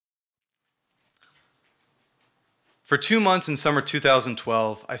For 2 months in summer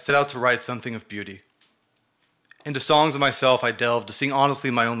 2012, I set out to write something of beauty. Into songs of myself I delved, to sing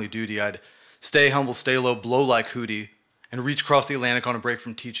honestly my only duty. I'd stay humble, stay low, blow like Hootie, and reach across the Atlantic on a break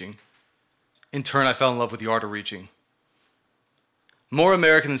from teaching. In turn, I fell in love with the art of reaching. More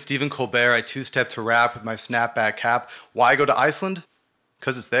American than Stephen Colbert, I two-stepped to rap with my snapback cap. Why go to Iceland?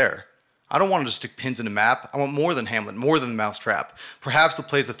 'Cause it's there. I don't want to just stick pins in a map. I want more than Hamlet, more than the mousetrap. Perhaps the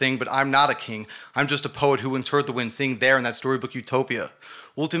play's a thing, but I'm not a king. I'm just a poet who once heard the wind sing there in that storybook utopia.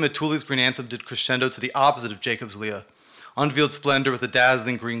 Ultima Thule's green anthem did crescendo to the opposite of Jacob's Leah. Unveiled splendor with a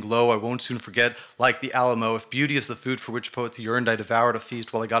dazzling green glow I won't soon forget, like the Alamo. If beauty is the food for which poets yearned, I devoured a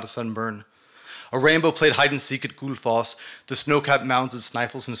feast while I got a sunburn. A rainbow played hide and seek at Gullfoss. The snow-capped mountains and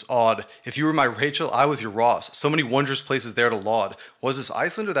sniffelseness awed. If you were my Rachel, I was your Ross. So many wondrous places there to laud. Was this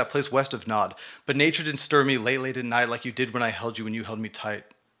Iceland or that place west of Nod? But nature didn't stir me late at night like you did when I held you you held me tight.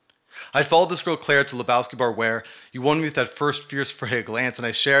 I'd followed this girl Claire to Lebowski Bar where you won me with that first fierce Freya glance, and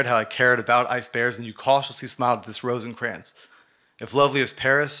I shared how I cared about ice bears, and you cautiously smiled at this Rosencrantz. If lovely as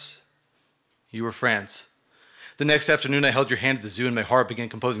Paris, you were France. The next afternoon I held your hand at the zoo, and my heart began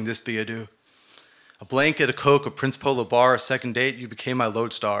composing this billet-doux. A blanket, a Coke, a Prince Polo bar, a second date, you became my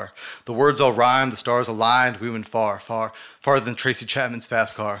lodestar. The words all rhymed, the stars aligned, we went far, far, farther than Tracy Chapman's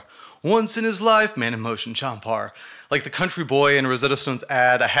fast car. Once in his life, man in motion, Champar. Like the country boy in Rosetta Stone's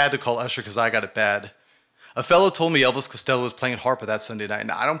ad, I had to call Usher 'cause I got it bad. A fellow told me Elvis Costello was playing harp that Sunday night.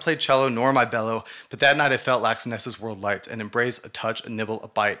 Now, I don't play cello, nor am I bellow, but that night I felt Laxness's world light, an embrace, a touch, a nibble, a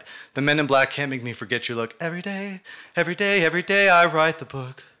bite. The men in black can't make me forget your look. Every day, every day, every day I write the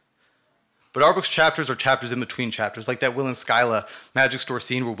book. But our book's chapters are chapters in between chapters, like that Will and Skyla magic store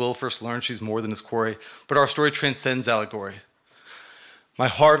scene where Will first learns she's more than his quarry. But our story transcends allegory. My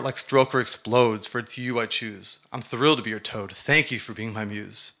heart, like Stroker, explodes, for it's you I choose. I'm thrilled to be your toad. Thank you for being my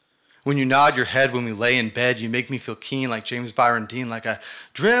muse. When you nod your head when we lay in bed, you make me feel keen like James Byron Dean, like I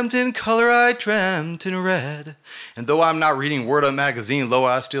dreamt in color, I dreamt in red. And though I'm not reading Word Up magazine, lo,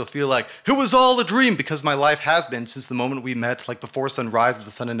 I still feel like it was all a dream, because my life has been since the moment we met, like before sunrise but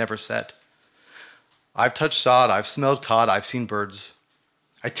the sun had never set. I've touched sod, I've smelled cod, I've seen birds.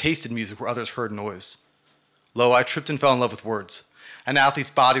 I tasted music where others heard noise. Lo, I tripped and fell in love with words. An athlete's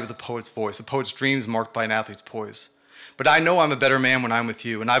body with a poet's voice, a poet's dreams marked by an athlete's poise. But I know I'm a better man when I'm with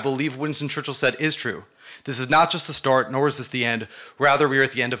you, and I believe what Winston Churchill said is true. This is not just the start, nor is this the end. Rather, we are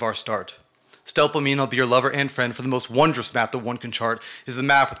at the end of our start. Stelpamine, I'll be your lover and friend, for the most wondrous map that one can chart is the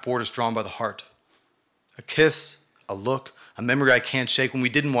map with borders drawn by the heart. A kiss, a look, a memory I can't shake when we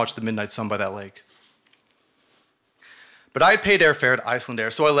didn't watch the midnight sun by that lake. But I had paid airfare to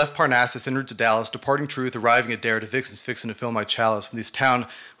Icelandair, so I left Parnassus en route to Dallas, departing Truth, arriving at Dare to Vixen's fixin' to fill my chalice with this town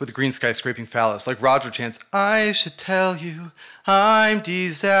with a green sky scraping phallus. Like Roger chants, I should tell you, I'm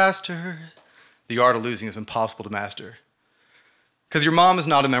disaster. The art of losing is impossible to master. 'Cause your mom is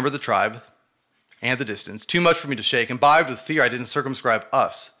not a member of the tribe, and the distance, too much for me to shake, imbibed with fear I didn't circumscribe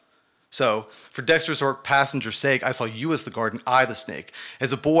us. So, for Dexter's or passenger's sake, I saw you as the garden, I the snake.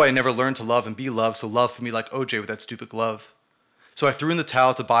 As a boy, I never learned to love and be loved, so love for me like OJ with that stupid glove. So I threw in the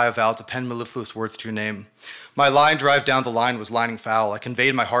towel to buy a vow to pen mellifluous words to your name. My line drive down the line was lining foul. I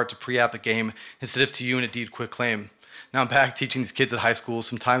conveyed my heart to pre-app a game, instead of to you in a deed quick claim. Now I'm back teaching these kids at high school.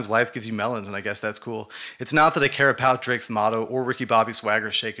 Sometimes life gives you melons, and I guess that's cool. It's not that I care about Drake's motto or Ricky Bobby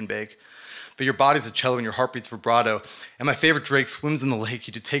Swagger's shake and bake. But your body's a cello and your heart beats vibrato. And my favorite Drake swims in the lake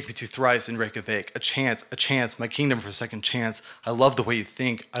you to take me to thrice in Reykjavik. A chance, my kingdom for a second chance. I love the way you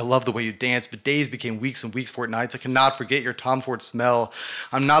think, I love the way you dance, but days became weeks and weeks, fortnights. I cannot forget your Tom Ford smell.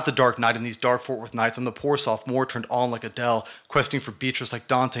 I'm not the Dark Knight in these dark Fort Worth nights. I'm the poor sophomore turned on like Adele, questing for Beatrice like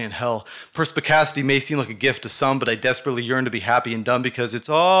Dante in hell. Perspicacity may seem like a gift to some, but I desperately yearn to be happy and dumb because it's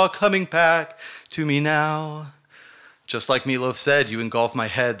all coming back to me now. Just like Meatloaf said, you engulf my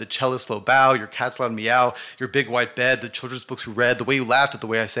head, the cellist slow bow, your cat's loud meow, your big white bed, the children's books we read, the way you laughed at the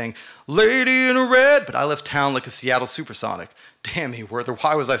way I sang, Lady in Red, but I left town like a Seattle supersonic. Damn me, Werther,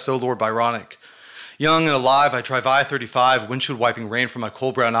 why was I so Lord Byronic? Young and alive, I drive I-35, windshield wiping rain from my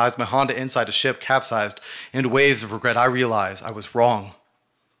cold brown eyes, my Honda inside a ship capsized, into waves of regret I realize I was wrong.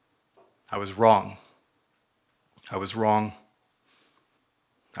 I was wrong. I was wrong.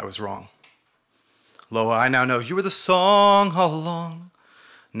 I was wrong. Lo, I now know you were the song all along.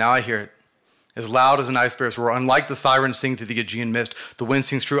 Now I hear it, as loud as an ice bear's roar. Unlike the sirens sing through the Aegean mist, the wind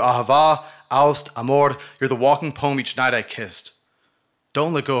sings true. Ahava, Aust, Amor, you're the walking poem each night I kissed.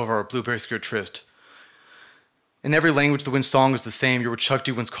 Don't let go of our Blueberries Skyr tryst. In every language, the wind's song is the same. You're what Chuck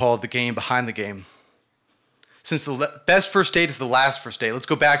D once called the game behind the game. Since the best first date is the last first date, let's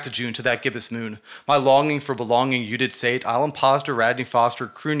go back to June, to that gibbous moon. My longing for belonging, you did say it. I'll imposter Radney Foster,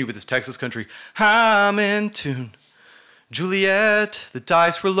 croon you with his Texas country. I'm in tune. Juliet, the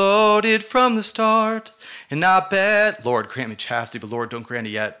dice were loaded from the start, and I bet, Lord, grant me chastity, but Lord, don't grant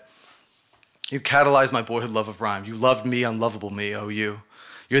it yet. You catalyzed my boyhood love of rhyme. You loved me, unlovable me, oh you.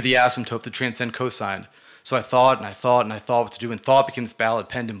 You're the asymptote that transcend cosine. So I thought and I thought and I thought what to do, and thought became this ballad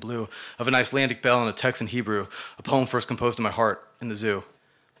penned in blue of an Icelandic bell and a Texan Hebrew, a poem first composed in my heart in the zoo.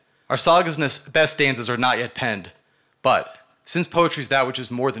 Our saga's best stanzas are not yet penned, but since poetry's that which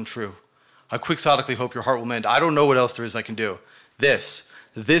is more than true, I quixotically hope your heart will mend. I don't know what else there is I can do. This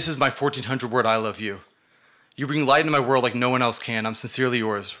is my 1400-word I love you. You bring light into my world like no one else can. I'm sincerely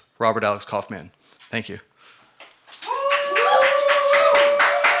yours, Robert Alex Kaufman. Thank you.